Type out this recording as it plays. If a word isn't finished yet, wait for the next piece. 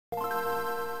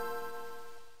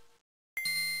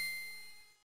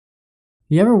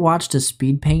You ever watched a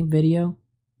speed paint video?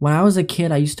 When I was a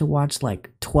kid, I used to watch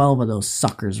like 12 of those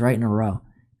suckers right in a row.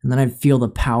 And then I'd feel the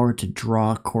power to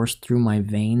draw course through my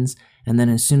veins. And then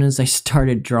as soon as I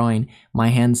started drawing, my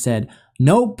hand said,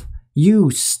 "Nope,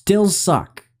 you still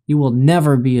suck. You will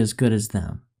never be as good as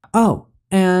them." Oh,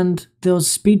 and those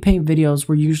speed paint videos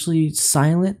were usually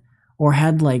silent or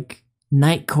had like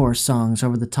nightcore songs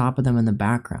over the top of them in the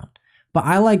background. But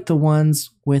I like the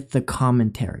ones with the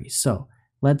commentary. So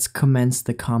let's commence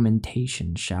the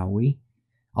commentation, shall we?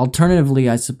 Alternatively,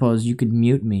 I suppose you could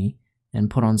mute me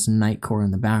and put on some nightcore in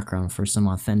the background for some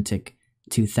authentic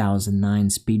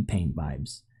 2009 speed paint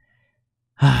vibes.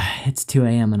 It's 2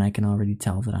 a.m. and I can already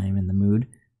tell that I am in the mood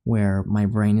where my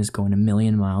brain is going a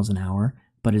million miles an hour,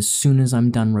 but as soon as I'm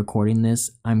done recording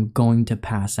this, I'm going to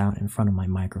pass out in front of my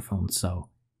microphone, so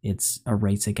it's a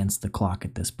race against the clock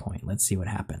at this point. Let's see what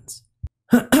happens.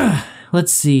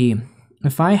 Let's see.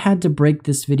 If I had to break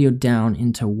this video down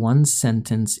into one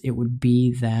sentence, it would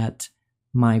be that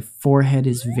my forehead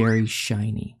is very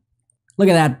shiny. Look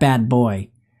at that bad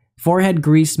boy. Forehead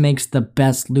grease makes the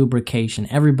best lubrication.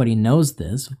 Everybody knows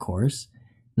this, of course.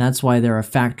 That's why there are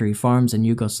factory farms in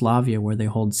Yugoslavia where they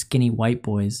hold skinny white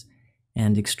boys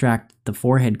and extract the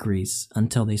forehead grease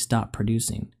until they stop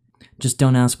producing. Just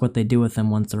don't ask what they do with them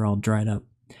once they're all dried up.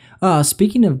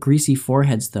 Speaking of greasy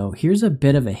foreheads though, here's a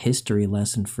bit of a history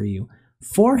lesson for you.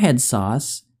 Forehead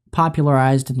sauce,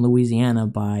 popularized in Louisiana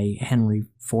by Henry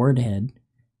Fordhead,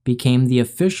 became the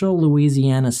official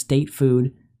Louisiana state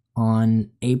food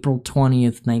on April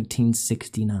 20th,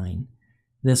 1969.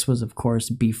 This was, of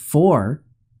course, before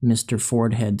Mr.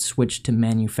 Fordhead switched to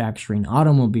manufacturing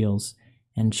automobiles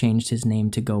and changed his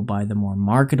name to go by the more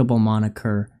marketable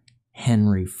moniker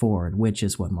Henry Ford, which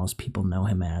is what most people know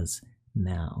him as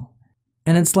now.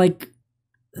 And it's like,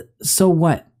 so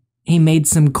what? He made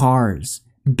some cars.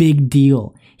 Big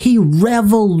deal. He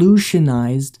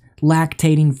revolutionized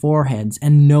lactating foreheads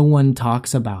and no one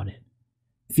talks about it.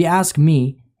 If you ask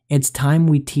me, it's time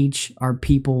we teach our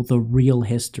people the real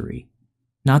history,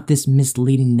 not this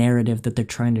misleading narrative that they're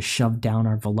trying to shove down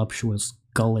our voluptuous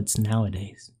gullets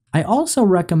nowadays. I also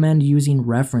recommend using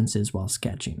references while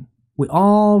sketching. We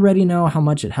already know how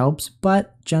much it helps,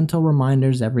 but gentle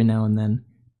reminders every now and then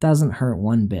doesn't hurt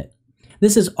one bit.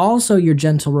 This is also your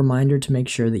gentle reminder to make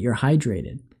sure that you're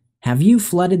hydrated. Have you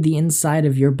flooded the inside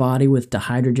of your body with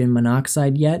dihydrogen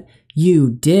monoxide yet? You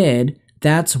did.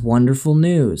 That's wonderful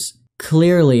news.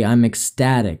 Clearly, I'm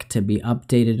ecstatic to be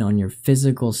updated on your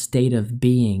physical state of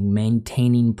being,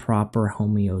 maintaining proper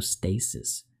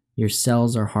homeostasis. Your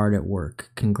cells are hard at work.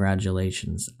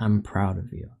 Congratulations. I'm proud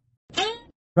of you.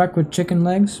 Shrek with chicken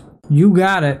legs? You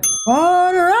got it.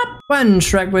 Order up, one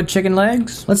Shrek with chicken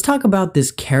legs. Let's talk about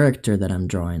this character that I'm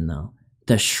drawing though.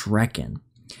 The Shrekin.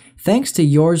 Thanks to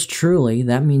yours truly,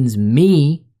 that means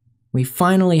me, we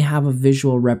finally have a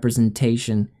visual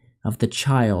representation of the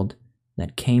child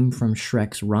that came from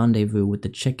Shrek's rendezvous with the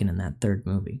chicken in that third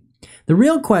movie. The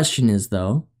real question is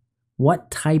though,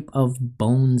 what type of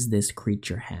bones this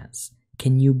creature has.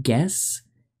 Can you guess?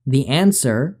 The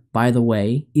answer, by the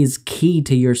way, is key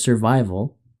to your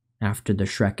survival after the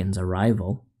Shrekin's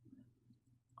arrival.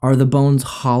 Are the bones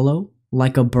hollow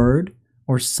like a bird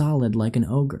or solid like an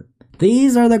ogre?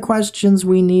 These are the questions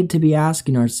we need to be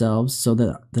asking ourselves so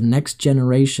that the next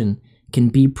generation can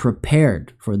be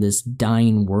prepared for this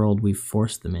dying world we've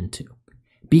forced them into.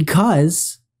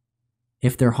 Because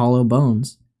if they're hollow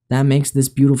bones, that makes this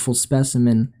beautiful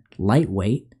specimen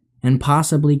lightweight and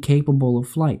possibly capable of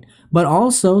flight, but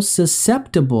also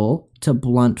susceptible to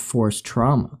blunt force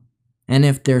trauma. And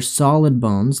if they're solid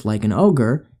bones like an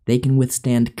ogre, they can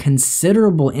withstand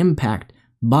considerable impact,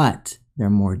 but they're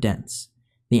more dense.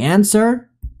 The answer?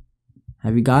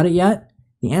 Have you got it yet?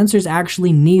 The answer is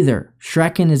actually neither.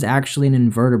 Shrekin is actually an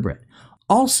invertebrate.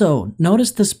 Also,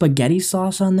 notice the spaghetti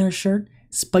sauce on their shirt?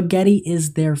 Spaghetti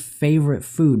is their favorite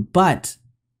food, but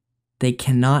they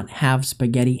cannot have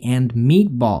spaghetti and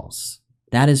meatballs.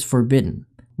 That is forbidden.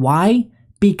 Why?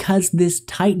 Because this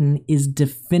titan is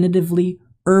definitively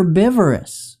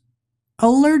herbivorous.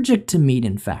 Allergic to meat,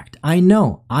 in fact. I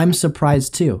know, I'm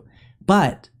surprised too.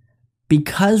 But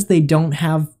because they don't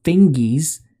have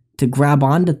fingies to grab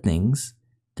onto things,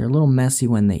 they're a little messy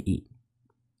when they eat.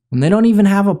 And they don't even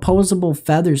have opposable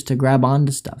feathers to grab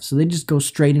onto stuff, so they just go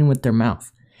straight in with their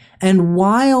mouth. And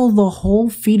while the whole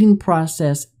feeding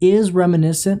process is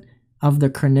reminiscent of the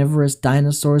carnivorous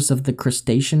dinosaurs of the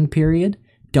Cretaceous period,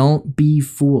 don't be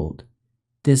fooled.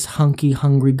 This hunky,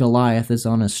 hungry Goliath is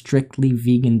on a strictly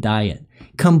vegan diet,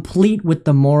 complete with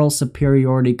the moral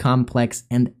superiority complex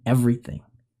and everything.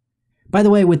 By the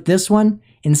way, with this one,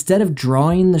 instead of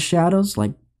drawing the shadows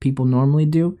like people normally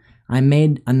do, I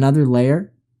made another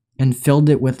layer and filled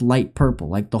it with light purple,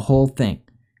 like the whole thing.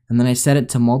 And then I set it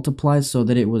to multiply so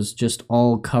that it was just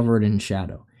all covered in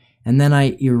shadow. And then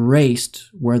I erased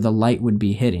where the light would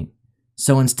be hitting.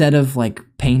 So instead of like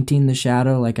painting the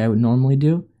shadow like I would normally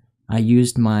do, I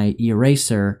used my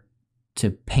eraser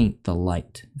to paint the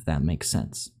light, if that makes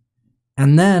sense.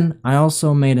 And then I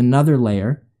also made another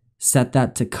layer, set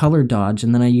that to color dodge,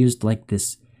 and then I used like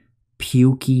this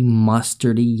pukey,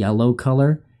 mustardy yellow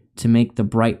color to make the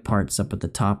bright parts up at the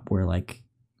top where like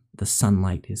the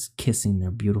sunlight is kissing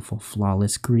their beautiful,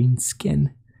 flawless green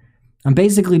skin. I'm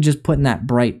basically just putting that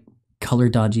bright, color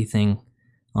dodgy thing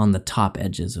on the top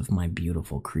edges of my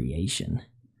beautiful creation.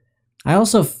 I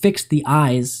also fixed the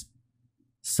eyes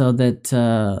so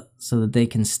that they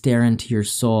can stare into your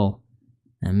soul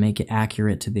and make it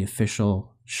accurate to the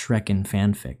official Shrekin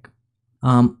fanfic.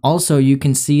 Also, you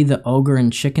can see the ogre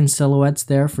and chicken silhouettes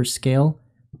there for scale.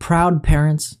 Proud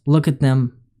parents, look at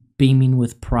them beaming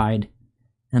with pride.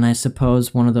 And I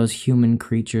suppose one of those human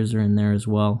creatures are in there as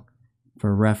well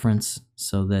for reference,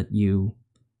 so that you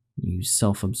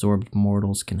self-absorbed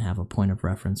mortals can have a point of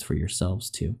reference for yourselves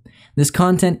too. This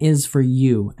content is for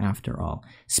you, after all.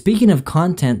 Speaking of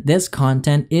content, this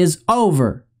content is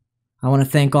over. I want to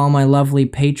thank all my lovely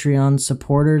Patreon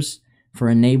supporters for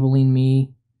enabling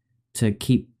me to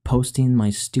keep posting my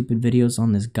stupid videos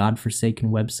on this godforsaken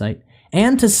website,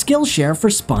 and to Skillshare for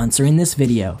sponsoring this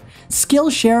video.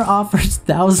 Skillshare offers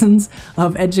thousands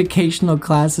of educational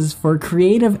classes for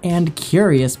creative and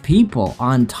curious people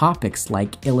on topics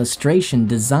like illustration,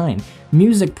 design,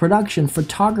 music production,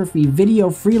 photography, video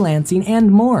freelancing,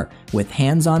 and more, with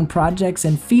hands-on projects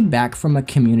and feedback from a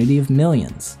community of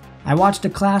millions. I watched a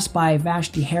class by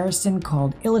Vashti Harrison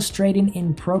called Illustrating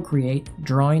in Procreate,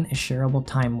 Drawing a Shareable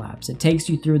Time-Lapse. It takes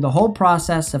you through the whole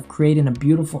process of creating a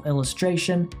beautiful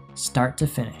illustration, start to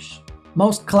finish.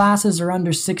 Most classes are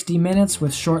under 60 minutes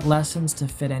with short lessons to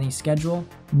fit any schedule,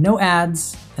 no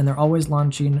ads, and they're always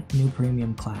launching new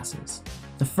premium classes.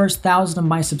 The first 1,000 of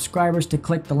my subscribers to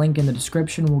click the link in the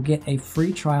description will get a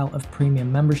free trial of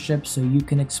premium membership so you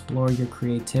can explore your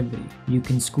creativity. You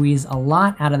can squeeze a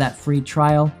lot out of that free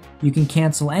trial, you can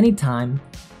cancel anytime,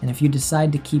 and if you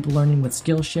decide to keep learning with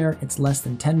Skillshare, it's less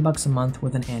than $10 a month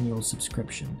with an annual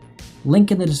subscription.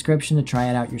 Link in the description to try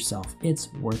it out yourself.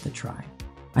 It's worth a try.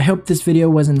 I hope this video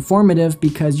was informative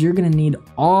because you're going to need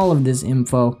all of this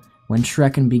info when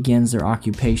Shrekin begins their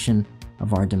occupation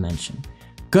of our dimension.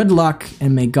 Good luck,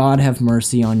 and may God have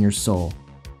mercy on your soul.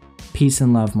 Peace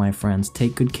and love, my friends.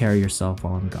 Take good care of yourself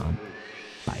while I'm gone.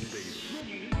 Bye.